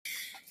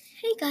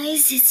Hey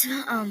guys, it's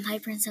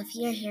Piper and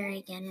Sophia here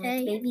again with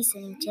Hey.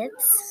 babysitting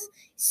tips.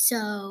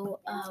 So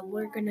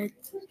we're gonna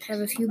have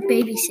a few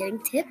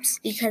babysitting tips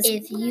Because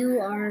if you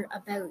are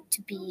about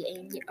to be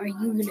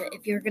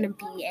if you're gonna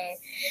be a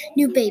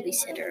new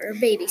babysitter or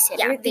babysitter,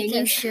 Yeah, then you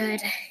because-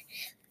 should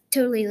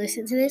totally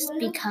listen to this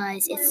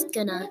because it's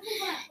gonna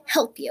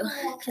help you.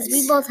 because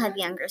we both have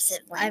younger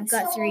siblings. I've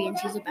got 3 and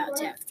she's about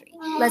to have 3.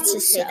 Let's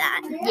just say So,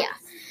 that. Yeah.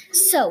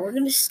 So we're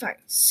gonna start.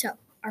 So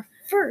our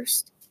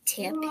first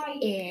tip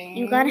is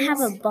You gotta have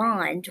a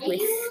bond with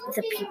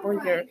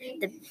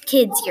the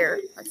kids you're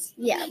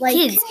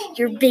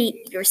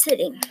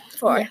sitting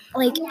for, yeah,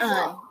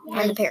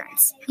 and the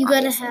parents. you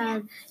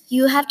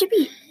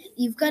obviously.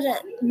 You've got to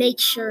make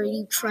sure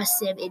you trust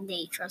them and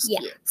they trust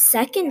Yeah. you.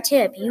 Second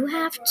tip, you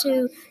have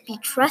to be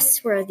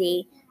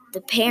trustworthy.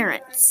 The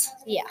parents,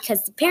 Yeah.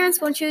 because the parents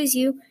won't choose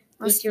you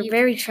unless If you're you-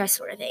 very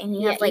trustworthy and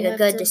you Yeah, have like you a have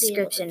good to be able to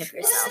description of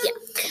trust. yourself.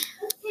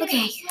 Yeah.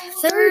 Okay.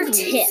 Third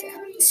tip.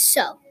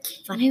 So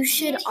you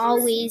should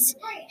always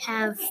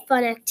have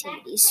fun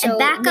activities. So A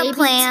backup maybe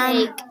plan.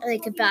 take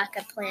like a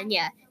backup plan.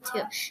 Yeah,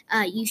 too.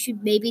 You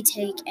should maybe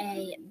take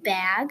a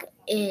bag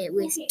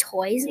with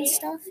toys and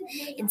stuff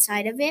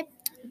inside of it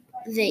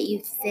that you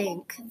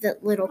think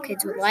that little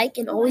kids would like,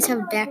 and always have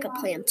a backup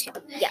plan too.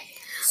 Yeah.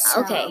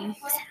 So, Okay.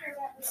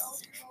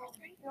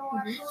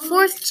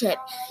 Fourth tip,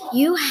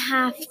 you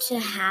have to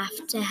have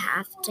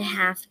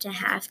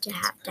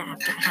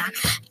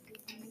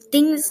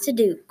things to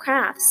do,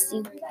 crafts.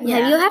 You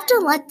have to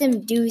let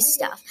them do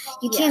stuff.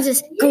 You can't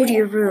just go to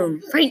your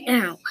room right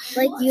now.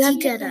 Like You have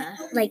to gotta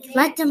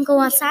let them go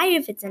outside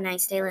if it's a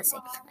nice day. Let's say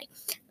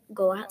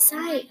go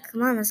outside.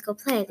 Come on, let's go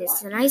play. This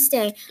is a nice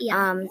day.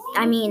 Yeah.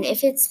 I mean,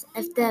 if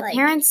the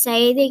parents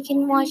say they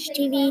can watch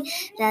TV,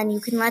 then you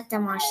can let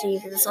them watch TV.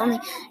 But it's only,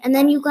 and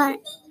then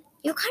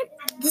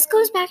this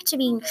goes back to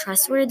being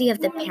trustworthy of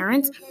the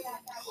parents.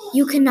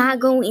 You cannot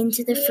go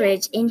into the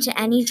fridge, into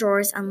any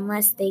drawers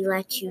unless they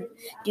let you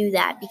do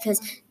that,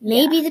 because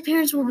maybe the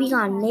parents will be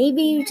gone.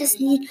 Maybe you just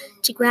need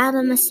to grab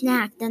them a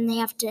snack. Then you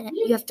have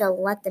to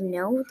let them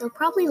know. They'll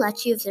probably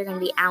let you if they're going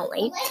to be out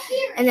late,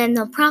 and then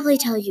they'll probably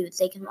tell you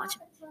they can watch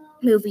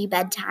movie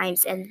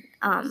bedtimes and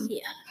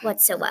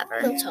whatsoever.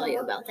 They'll tell you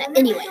about that.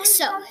 Anyway,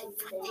 so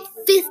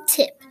fifth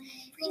tip.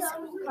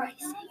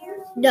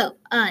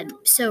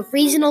 So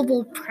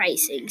reasonable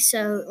pricing.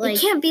 So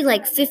It can't be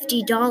like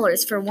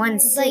 $50 for one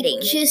sitting.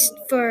 Just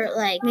for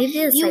Maybe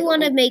it's you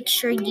want to make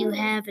sure you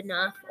have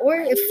enough, or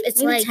if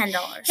it's maybe like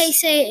 $10. Hey,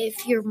 say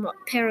if your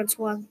parents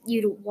want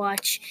you to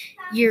watch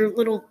your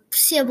little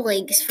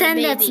siblings,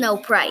 Then that's no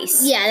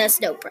price. Yeah, that's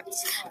no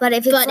price. But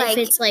if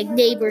it's like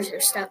neighbors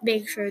or stuff,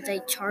 make sure they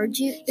charge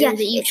you. Yeah, or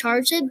that you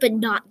charge it, but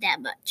not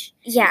that much.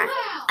 Yeah,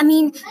 I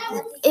mean,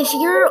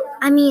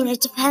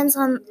 it depends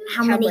on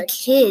how many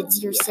much-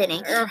 kids you're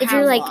sitting. Or If how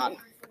you're long.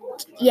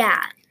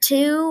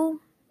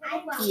 2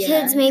 Yeah.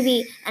 kids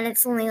maybe, and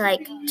it's only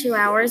 2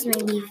 hours,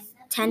 maybe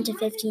 $10 to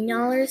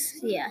 $15.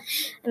 Yeah.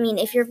 I mean,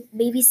 if you're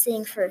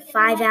babysitting for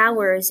 5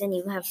 hours and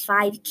you have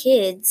 5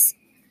 kids,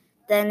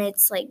 then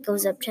it's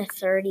goes up to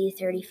 30,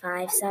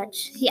 35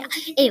 such. Yeah.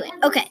 Anyway,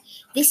 okay.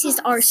 This is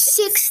our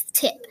sixth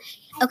tip.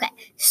 Okay.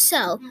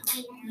 So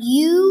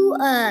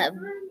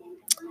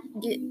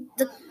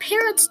the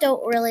parents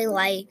don't really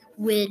like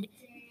when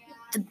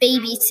the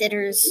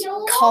babysitters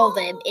call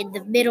them in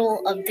the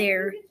middle of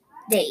their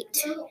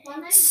date.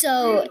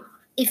 So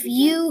if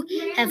you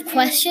have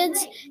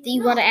questions that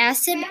you want to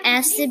ask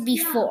them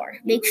before.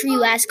 Make sure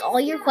you ask all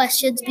your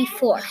questions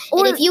before.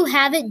 And if you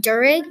have it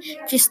during,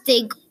 just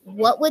think,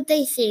 what would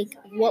they think?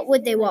 What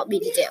would they want me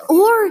to do?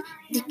 Or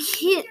the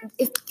kid,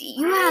 if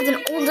you have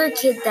an older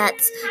kid that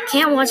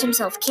can't watch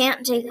himself,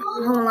 can't take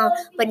home alone,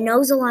 but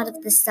knows a lot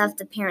of the stuff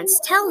the parents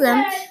tell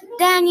them,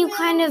 then you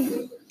kind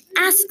of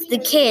ask the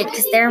kid,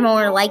 because they're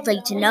more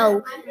likely to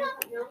know.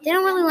 They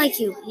don't really like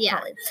you. Yeah.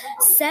 Probably.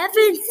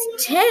 Seventh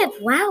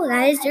tip. Wow,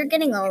 guys, you're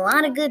getting a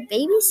lot of good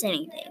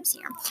babysitting tips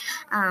here.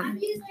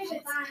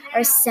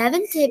 Our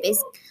seventh tip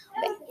is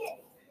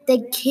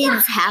the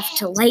kids have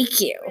to like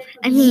you.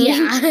 I mean,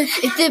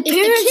 if the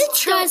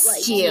parents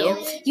trust you,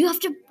 you have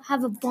to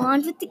have a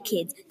bond with the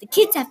kids. The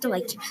kids have to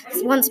like you.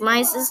 Because once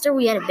my sister,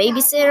 we had a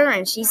babysitter,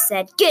 and she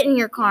said, "Get in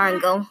your car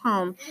and go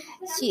home."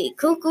 She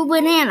cuckoo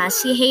banana.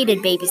 She hated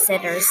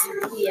babysitters.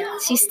 Yeah.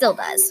 She still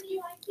does.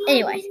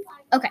 Anyway,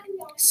 okay.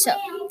 So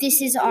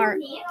this is our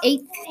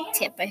eighth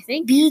tip, I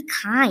think. Be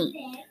kind.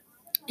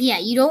 Yeah,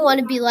 you don't want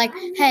to be like,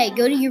 "Hey,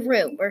 go to your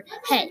room," or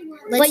 "Hey,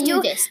 let's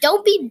do this."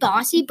 Don't be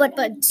bossy, but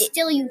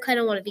still, you kind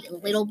of want to be a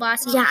little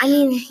bossy. Yeah, I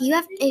mean, you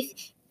have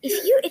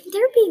if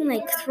they're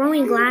being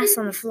throwing glass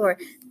on the floor,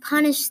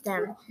 punish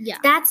them. Yeah.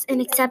 That's an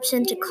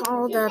exception to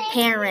call the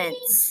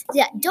parents.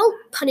 Yeah, don't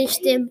punish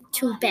them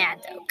too bad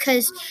though,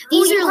 because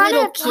these are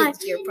little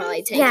kids you're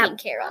probably taking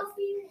care of.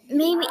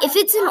 Maybe if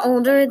it's an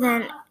older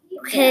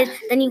kid,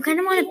 then you kind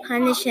of want to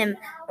punish him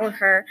or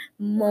her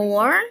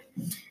more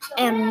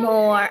and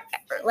more,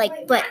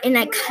 but in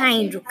a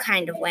kind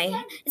of way.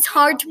 It's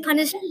hard to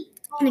punish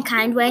in a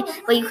kind way,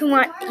 but you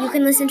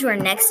can listen to our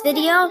next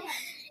video,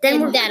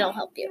 then that'll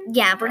help you.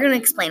 Yeah, we're gonna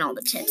explain all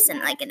the tips in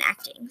like an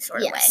acting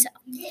sort of way. So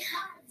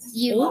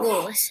you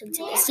will listen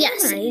to this.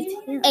 Yes, Right.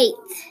 Yeah. 8th.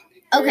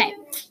 Okay,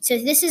 so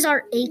this is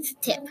our 8th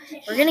tip.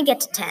 We're gonna get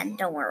to 10.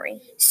 Don't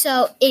worry.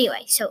 So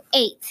anyway,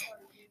 8th.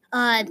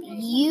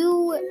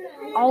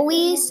 You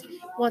always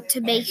want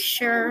to make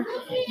sure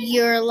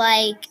you're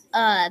like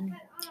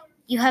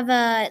you have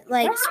a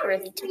like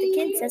Trustworthy to the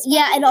kids as well.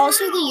 yeah, and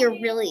also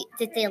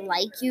that they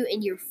like you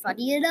and you're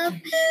funny enough,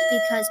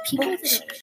 because people